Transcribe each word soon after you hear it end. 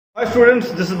Hi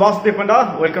students, this is Vasudev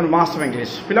Panda. Welcome to Master of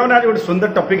English. Pilamane आज गोटे सुंदर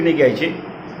topic नहीं आइए.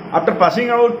 After passing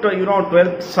out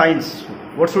 12th science,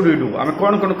 what should we do? आमे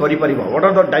कौन कौन करि परिबा? What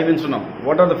are the dimensions of?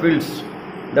 What are the fields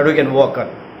that we can work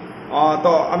on?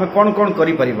 तो आमे कौन कौन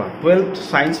करि परिबा? 12th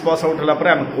science pass out होला परे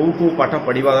आमे को पाठ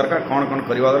पढिबा दरकार, कौन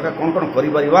करिबा दरकार, कौन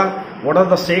करि परिबा? What are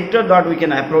the sector that we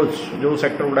can approach? जो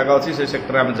सेक्टर गुडा का अछि से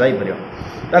सेक्टर आमे जाई परिबा.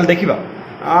 ताल देखिबा.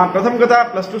 प्रथम कथा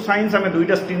 +2 साइंस आम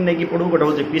दुईटा स्ट्रीम नहीं पढ़ू. गोटे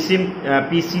हूँ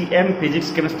पीसीएम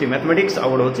फिजिक्स केमिस्ट्री मैथमेटिक्स आ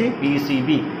गोटे हूँ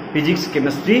पीसीबी फिजिक्स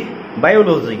केमिस्ट्री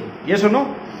बायोलॉजी. ये सुनो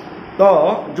तो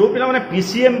जो पिला माने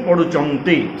पीसीएम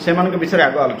पढ़ुचंती से विषय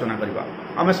आग आलोचना करवा.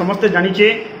 आम समस्ते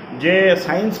जानिचे जे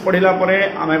साइंस पढ़ला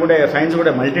आम गोटे साइंस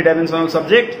गोटे मल्टी डायमेंशनल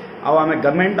सब्जेक्ट आम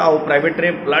गवर्नमेंट आउ प्राइवेट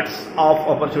रे प्लट्स ऑफ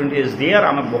अपॉर्चुनिटीज देयर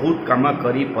आम बहुत काम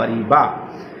करि परिबा.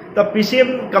 तो पीसीएम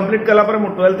कंप्लीट कला पर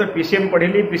 12th पीसीएम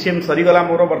पढ़ी. पीसीएम सरीगला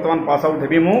मोर बर्तमान पास आउट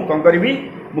हेबी मु कौन करी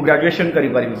मु ग्रेजुएशन करी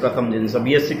परिबी. प्रथम जिनस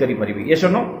बीएससी करी परिबी. ये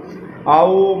सुनो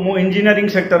आउ मु इंजीनियरिंग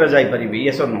सेक्टर रे जाई परिबी.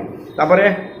 ये सुनो तापरे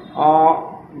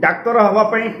डाक्टर हवा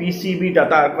पई पीसीबी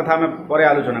डाटा कथा में परे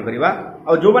आलोचना करबा.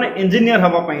 आ जो माने इंजीनियर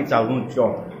हवा पई चाहूचो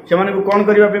से माने को कोन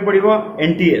करबा पे पड़िबो.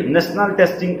 एनटीए नेशनल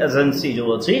टेस्टिंग एजेंसी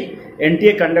जो अछि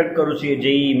एनटीए कंडक्ट करूची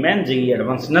JEE main JEE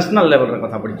advance national level रे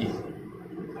कथा पड़ची.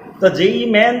 तो जेई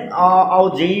मेन आउ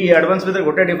जेई एडवांस भीतर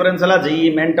गोटे डिफरेंस है.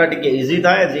 जेई मेन टा टिके इजी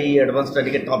थाए, जेई एडवांस टा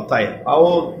टिके टफ थाए. आउ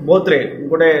बहुत रे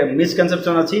गोटे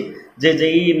मिसकनसेप्शन अछि जे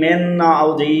जेई मेन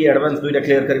आउ जेई एडवांस दुईटा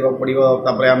क्लियर करबा पड़िबो.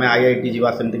 तापरे हमें आईआईटी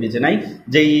जीवा सेमति किछ नै.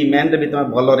 जेई मेन रे भी तमे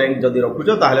भलो रैंक जदी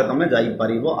रखुचो ताहले तमे जाई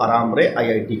परिबो आराम रे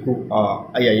आईआईटी को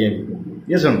आईआईएम को.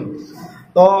 ये सुन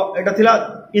तो एटा थिला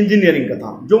इंजीनियरिंग कथा.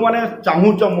 जो माने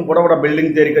चाहूच मु बड़ा बड़ा बिल्डिंग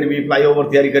तैयारी करबी, फ्लाईओवर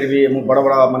तैयारी करबी, मु बड़ा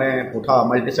बड़ा माने कोठा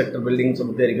मल्टी सेक्टर बिल्डिंग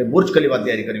सब तैयारी करबी, बुर्ज खलीफा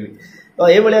तैयारी करबी. तो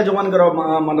ए भलिया जो मानकर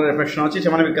मन रिफ्लेक्शन अछि से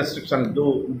माने भी कंस्ट्रक्शन जो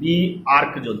बी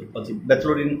आर्क जो अछि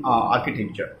बैचलर इन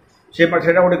आर्किटेक्चर से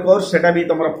सेटा गोटे कोर्स. सेटा भी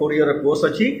तमरा 4 ईयर कोर्स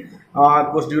अछि.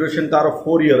 कोर्स ड्यूरेशन तार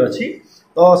 4 ईयर अछि.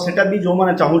 तो सेटा भी जो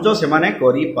माने चाहूच से माने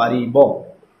करि पारिबो.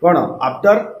 कोन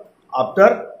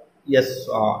after yes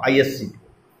ISC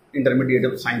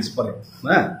intermediate science पर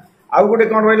आउ गोटे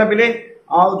कौन रहा पिले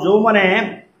जो मैंने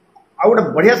आउ गोटे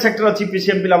बढ़िया सेक्टर अच्छी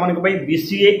पीसीएम पिला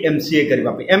बीसीए एमसीए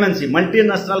करबा पे एमएनसी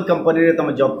मल्टीनेशनल कंपनी रे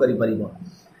तुम जॉब करि परिबो.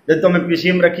 जब तुम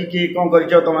पीसीएम रखिकी कौन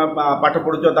कर तुम पाठ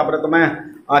पढ़ुच तुम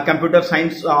कंप्यूटर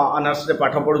साइंस ऑनर्स रे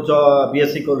पाठ पढ़ुच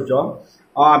बीएससी करुच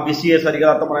बीसीए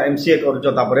सरीगला तुम एमसीए करुच.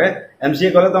 एमसीए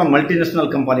कले तुम मल्टीनेशनल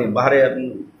कंपनी बाहर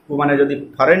माने जदि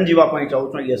फॉरेन जीवा पई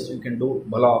चाहू यस यू कैन डू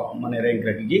भलो माने रैंक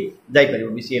रखिकी जाई परिबो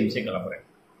बीसीए एमसीए कला परे.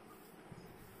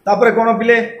 तापरे कोन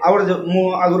पिले आउर मु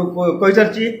आगुर कहि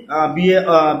सरची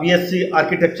बीएससी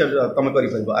आर्किटेक्चर तुम करि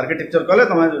परिबो. आर्किटेक्चर कले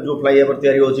तुम जो फ्लाईओवर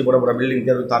तैयारी होची बड़ बड़ बिल्डिंग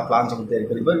तैयारी तार प्लान सब तैयारी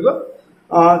करि परिबो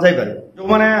जाई परिबो. जो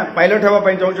माने पायलट हवा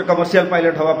पई चाहू कमर्शियल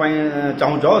पायलट हवा पई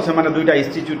चाहू से माने दुईटा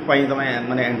इंस्टीट्यूट पई तुम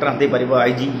माने एंट्रेंस दे परिबो.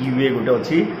 आईजीईयूए गोटे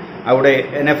अछि आ गोटे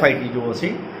एनएफआईटी जो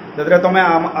अछि तेरे तुम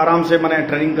आराम से माने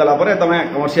ट्रेनिंग कला परे तुम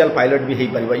कमर्शियल पायलट भी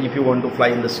हो पार if you want to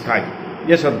fly in the sky.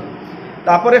 ये सब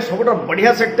तापर सब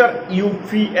बढ़िया sector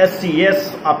UPSC.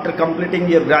 Yes after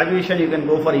completing your graduation you can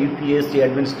go for UPSC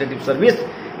administrative service.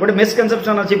 गोटे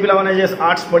मिसकनसेप्शन अच्छी पिला माने जे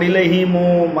आर्ट्स पढ़िले ही मु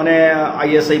माने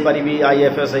आईएएस हो पारि,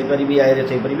 आईएफएस हो पारि,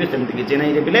 आईआरएस हो पारि सेमती किसी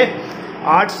नहीं रे पिले.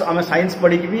 आर्ट्स आम साइंस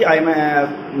पढ़ी भी आम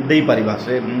दे पारिबा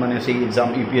से माने से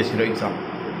exam UPSC row exam.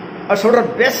 So the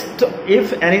best,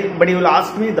 if anybody will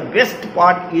ask me, the best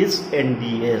part is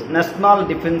NDA, National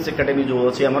Defense Academy जो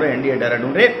है हमारे NDA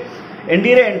डेहराडून रे.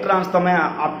 NDA रे एंट्रेंस तमे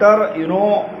आफ्टर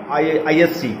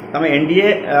ISC तमे NDA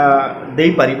दे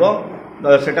पारिबो.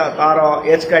 सेटा तार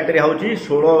एज क्राइटेरिया होची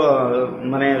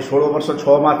 16 वर्ष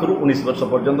 6 मास रु 19 वर्ष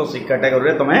पर्यंत से कैटेगरी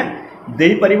रे तमे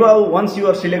दे पारिबो. Once you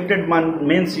are selected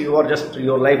means you are just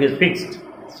your life is fixed.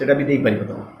 सेटा भी दे पारिबो.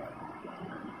 तमे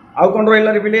आउ कोन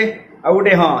रहला रे पिले आ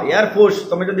गोटे हाँ एयरफोर्स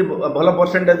तुम जब भल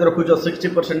percentage रखुच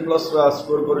 60% plus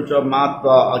score करुच math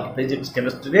physics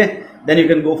chemistry then you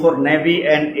can go for navy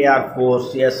and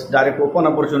air force. Yes direct open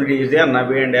opportunity is there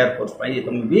navy and air force पाई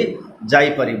तुम भी जाई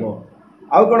परिबो.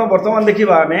 आउ कोन वर्तमान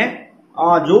देखिबा हमें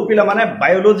जो पिला माने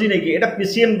बायोलॉजी नहीं की एटा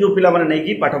पीसीएम जो पिला माने नहीं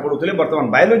की पाठ पढुतले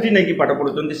वर्तमान बायोलॉजी नहीं की पाठ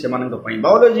पढुचंती से माने पई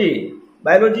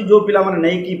बायोलॉजी जो पिला माने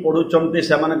नहीं की पढुचंती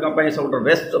से माने पई सब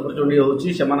बेस्ट अपॉर्चुनिटी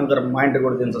होची. से मानकर माइंड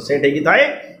गोटे जिनस सेट हेकी थाए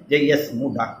जे यस मु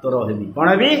डाक्टर हेबी. कौन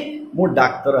हेबी मु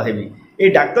डाक्टर हेबी. ए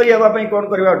डाक्टर हवा पई कोन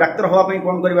करबा डाक्तर हवा पई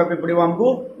कोन करबा पे पड़िबो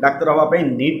हमको डाक्तर हवा पई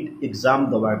नीट एग्जाम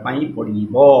दबा पई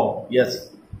पड़िबो. यस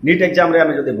नीट एग्जाम रे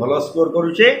हमें जदि भलो स्कोर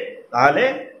करूचे ताहाले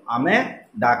हमें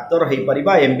डाक्तर हेई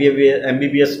परिबा.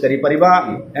 एमबीबीएस करि परिबा,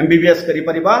 एमबीबीएस करि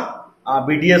परिबा,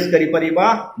 बीडीएस करि परिबा,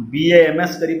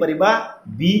 बीएएमएस करि परिबा,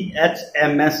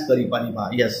 बीएचएमएस करि परिबा.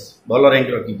 यस भलो रैंक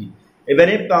रखिकी एवं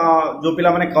जो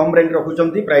पिला माने कम रैंक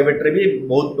रखुचंती प्राइवेट रे भी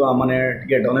बहुत माने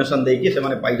टिके डोनेशन देकी से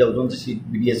माने पाई जाउचंती सी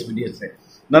बीडीएस से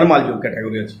नॉर्मल जो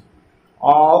कैटेगरी अछि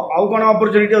आउ कोन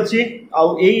अपॉर्चुनिटी अछि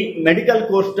आउ एई मेडिकल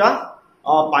कोर्सटा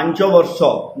 5 वर्ष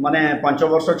माने 5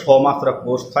 वर्ष 6 मास रा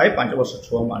कोर्स थाए 5 वर्ष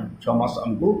 6 मास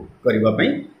हमको करबा पई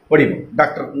पड़िबो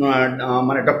डॉक्टर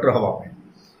माने डॉक्टर हवा पई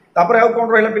तापर आउ कोन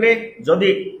रहला पिले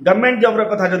जदी गवर्नमेंट जॉब रा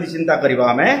कथा जदी चिंता करबा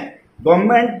हमें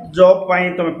गवर्नमेंट जॉब पाई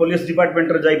तुम पुलिस डिपार्टमेंट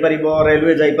रे जाई परिबो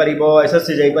रेलवे जाई परिबो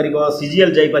एसएससी जाई परिबो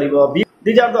सीजीएल जाई परिबो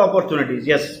these are the opportunities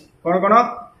yes cone cone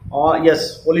yes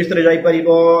police रे जाई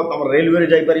परिबो तुम रेलवे रे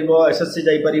जाई परिबो एसएससी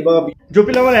जाई परिबो जो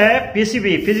पिला माने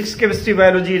पीसीबी फिजिक्स केमिस्ट्री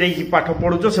बायोलॉजी रे की पाठ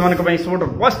पढुचो सेमान को सबट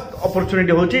बेस्ट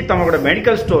अपॉर्चुनिटी होची तुम गोटे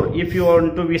medical store if you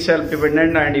want to be self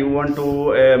dependent and you want to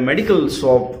medical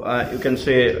shop you can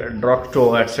say drug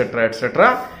store etcetera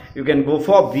you can go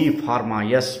for PHARM.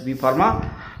 Yes, PHARM.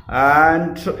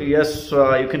 And yes,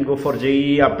 you can go for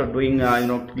JE after doing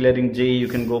clearing JE. You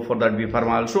can go for that PHARM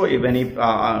also. Even if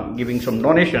giving some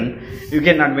donation, you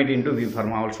can admit into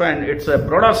PHARM also. And it's a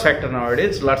broader sector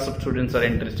nowadays. Lots of students are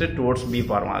interested towards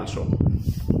PHARM also.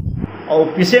 और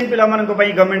PCM पिला मान को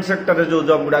पई government sector रे जो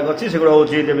job गुडा अछि सेगुडा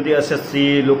होछि जेमिति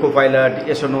SSC loco pilot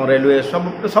एसनो रेलवे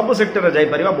सब सेक्टर रे जाई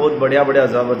परिबा बहुत बढ़िया बढ़िया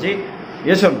जॉब अछि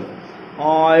येसन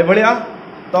ए बढ़िया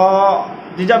तो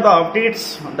these are the updates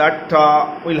that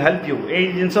will help U A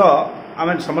जिनस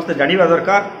आम समस्ते जानिबा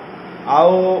दरकार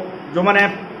आउ जो माने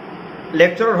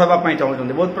लेक्चरर होबा पई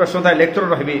चाहउछन बहुत प्रश्न था लेक्चरर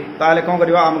रहबी ताले कोन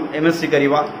करबा हम एमएससी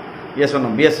करबा यस नो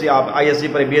बीएससी आप आईएससी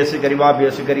पर बीएससी करबा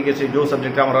बीएससी करिके से जो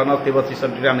सब्जेक्ट हमरा नथिबो से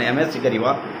सब्जेक्ट हम एमएससी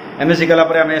करबा एमएससी कला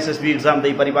पर हम एसएसबी एग्जाम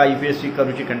दे परिबा यूपीएससी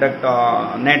करूची conduct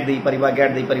net they परिबा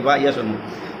gate they परिबा yes no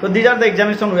so these are the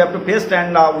examination we have to face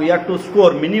and we have to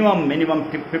score minimum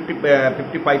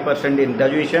 55% in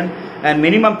graduation and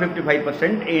minimum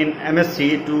 55% in MSc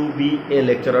to be a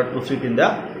lecturer to sit in the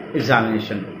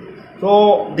examination. So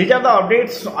these are the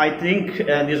updates. I think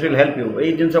this will help you.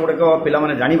 এই জিনিস গুড়া পিলা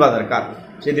মানে জানিবা দরকার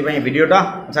সেদিপাই ভিডিওটা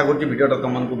আশা করছি ভিডিওটা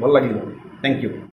তোমাকে ভাল লাগিব। Thank you.